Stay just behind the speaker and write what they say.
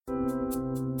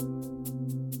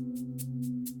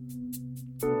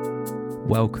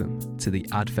Welcome to the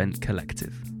Advent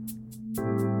Collective,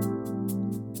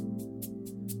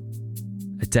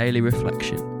 a daily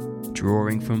reflection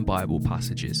drawing from Bible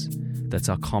passages that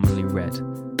are commonly read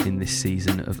in this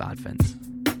season of Advent.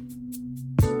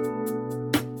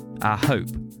 Our hope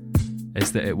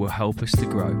is that it will help us to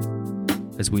grow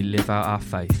as we live out our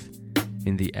faith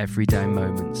in the everyday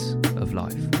moments of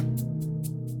life.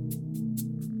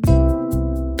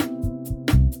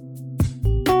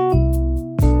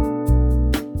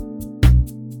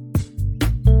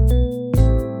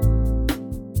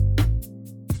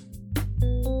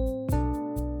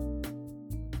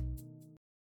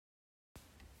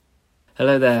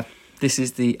 Hello there, this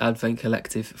is the Advent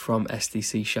Collective from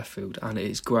SDC Sheffield, and it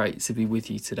is great to be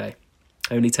with you today.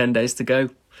 Only 10 days to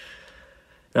go.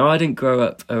 Now, I didn't grow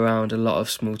up around a lot of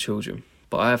small children,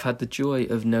 but I have had the joy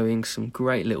of knowing some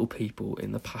great little people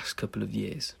in the past couple of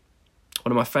years.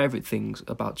 One of my favourite things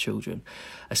about children,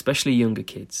 especially younger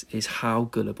kids, is how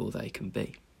gullible they can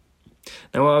be.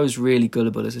 Now, I was really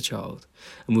gullible as a child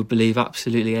and would believe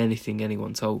absolutely anything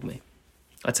anyone told me.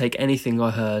 I'd take anything I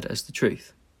heard as the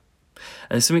truth.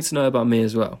 And something to know about me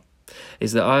as well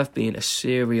is that I've been a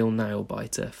serial nail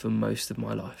biter for most of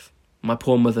my life. My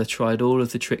poor mother tried all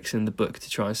of the tricks in the book to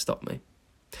try and stop me.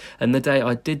 And the day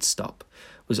I did stop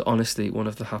was honestly one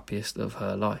of the happiest of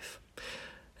her life.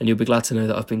 And you'll be glad to know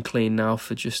that I've been clean now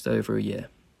for just over a year.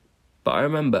 But I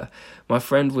remember my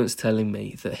friend once telling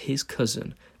me that his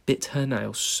cousin bit her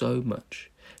nail so much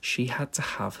she had to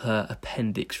have her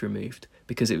appendix removed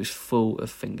because it was full of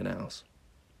fingernails.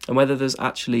 And whether there's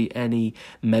actually any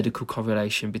medical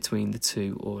correlation between the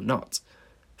two or not.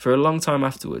 For a long time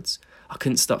afterwards, I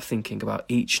couldn't stop thinking about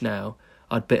each nail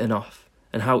I'd bitten off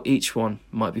and how each one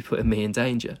might be putting me in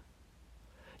danger.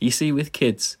 You see, with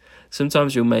kids,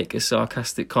 sometimes you'll make a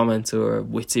sarcastic comment or a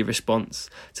witty response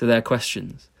to their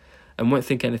questions and won't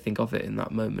think anything of it in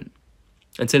that moment.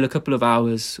 Until a couple of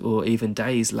hours or even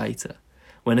days later,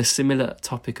 when a similar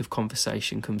topic of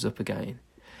conversation comes up again,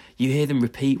 you hear them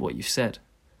repeat what you've said.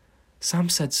 Sam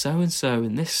said so-and-so,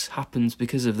 and this happens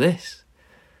because of this.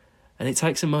 And it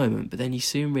takes a moment, but then you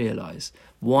soon realise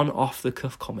one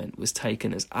off-the-cuff comment was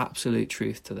taken as absolute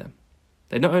truth to them.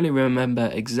 They not only remember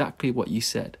exactly what you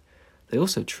said, they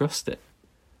also trust it.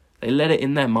 They let it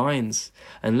in their minds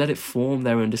and let it form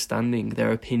their understanding,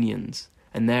 their opinions,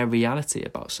 and their reality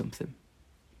about something.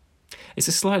 It's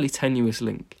a slightly tenuous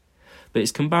link, but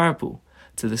it's comparable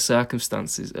to the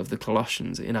circumstances of the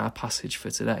Colossians in our passage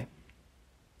for today.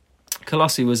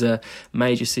 Colossae was a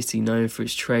major city known for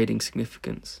its trading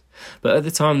significance, but at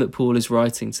the time that Paul is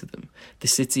writing to them, the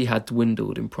city had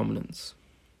dwindled in prominence.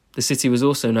 The city was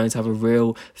also known to have a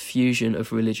real fusion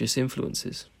of religious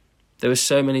influences. There were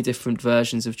so many different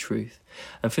versions of truth,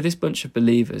 and for this bunch of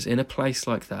believers in a place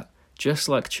like that, just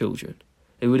like children,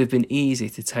 it would have been easy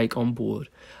to take on board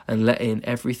and let in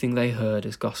everything they heard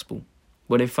as gospel,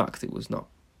 when in fact it was not.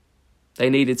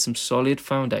 They needed some solid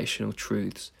foundational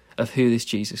truths of who this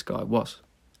Jesus guy was.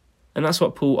 And that's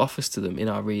what Paul offers to them in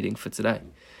our reading for today.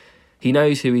 He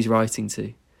knows who he's writing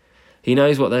to. He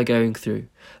knows what they're going through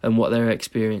and what they're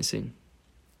experiencing.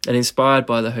 And inspired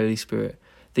by the Holy Spirit,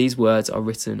 these words are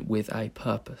written with a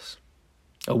purpose.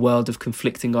 A world of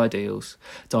conflicting ideals,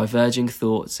 diverging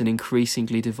thoughts, and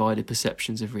increasingly divided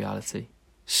perceptions of reality.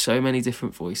 So many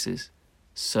different voices,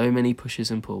 so many pushes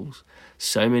and pulls,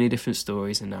 so many different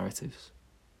stories and narratives.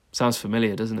 Sounds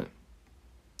familiar, doesn't it?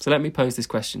 So let me pose this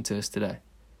question to us today.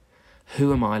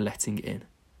 Who am I letting in?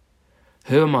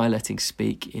 Who am I letting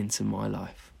speak into my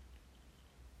life?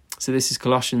 So this is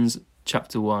Colossians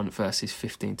chapter 1, verses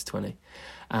 15 to 20.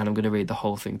 And I'm going to read the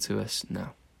whole thing to us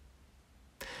now.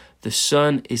 The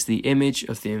Son is the image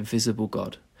of the invisible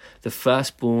God, the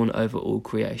firstborn over all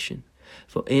creation.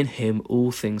 For in him all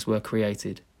things were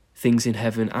created, things in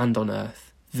heaven and on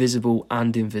earth, visible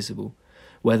and invisible.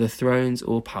 Whether thrones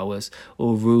or powers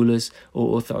or rulers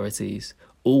or authorities,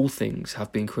 all things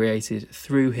have been created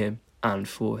through him and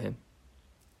for him.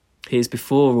 He is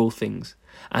before all things,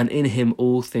 and in him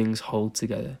all things hold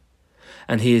together.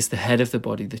 And he is the head of the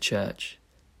body, the church.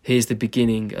 He is the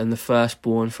beginning and the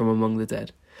firstborn from among the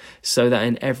dead, so that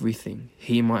in everything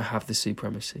he might have the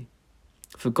supremacy.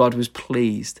 For God was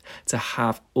pleased to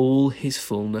have all his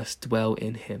fullness dwell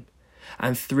in him,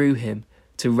 and through him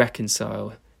to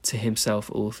reconcile to himself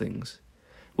all things,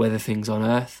 whether things on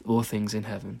earth or things in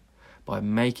heaven, by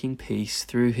making peace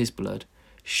through his blood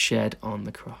shed on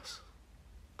the cross.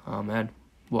 Amen.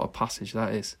 What a passage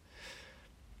that is.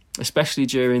 Especially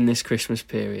during this Christmas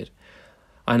period,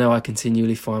 I know I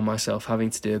continually find myself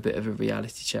having to do a bit of a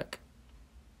reality check.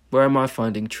 Where am I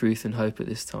finding truth and hope at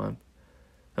this time?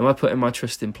 Am I putting my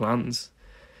trust in plans,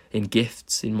 in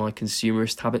gifts, in my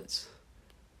consumerist habits.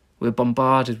 We're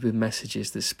bombarded with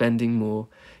messages that spending more,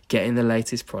 getting the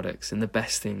latest products and the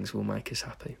best things will make us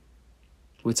happy.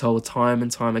 We're told time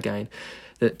and time again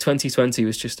that 2020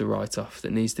 was just a write-off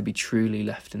that needs to be truly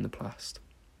left in the past.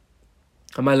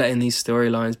 Am I letting these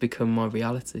storylines become my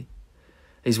reality?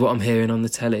 Is what I'm hearing on the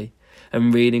telly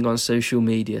and reading on social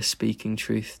media speaking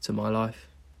truth to my life?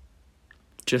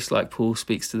 Just like Paul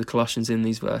speaks to the Colossians in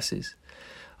these verses,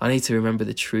 I need to remember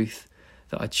the truth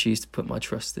that I choose to put my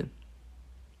trust in.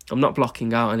 I'm not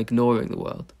blocking out and ignoring the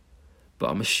world,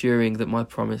 but I'm assuring that my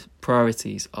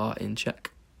priorities are in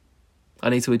check. I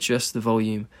need to adjust the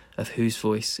volume of whose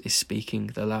voice is speaking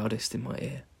the loudest in my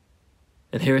ear.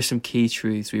 And here are some key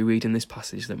truths we read in this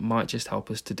passage that might just help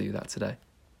us to do that today.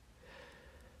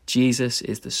 Jesus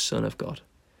is the Son of God.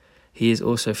 He is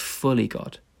also fully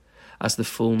God, as the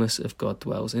fullness of God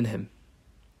dwells in him.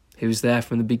 He was there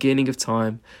from the beginning of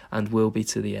time and will be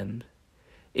to the end.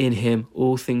 In him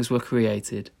all things were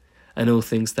created, and all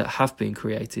things that have been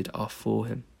created are for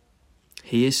him.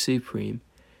 He is supreme,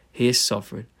 he is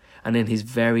sovereign, and in his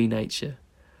very nature,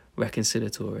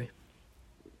 reconciliatory.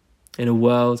 In a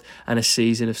world and a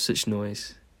season of such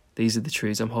noise, these are the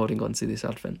truths I'm holding on to this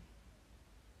Advent.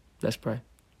 Let's pray.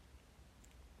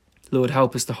 Lord,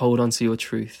 help us to hold on to your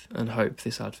truth and hope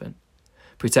this Advent.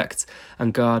 Protect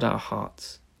and guard our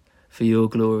hearts for your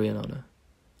glory and honour.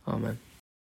 Amen.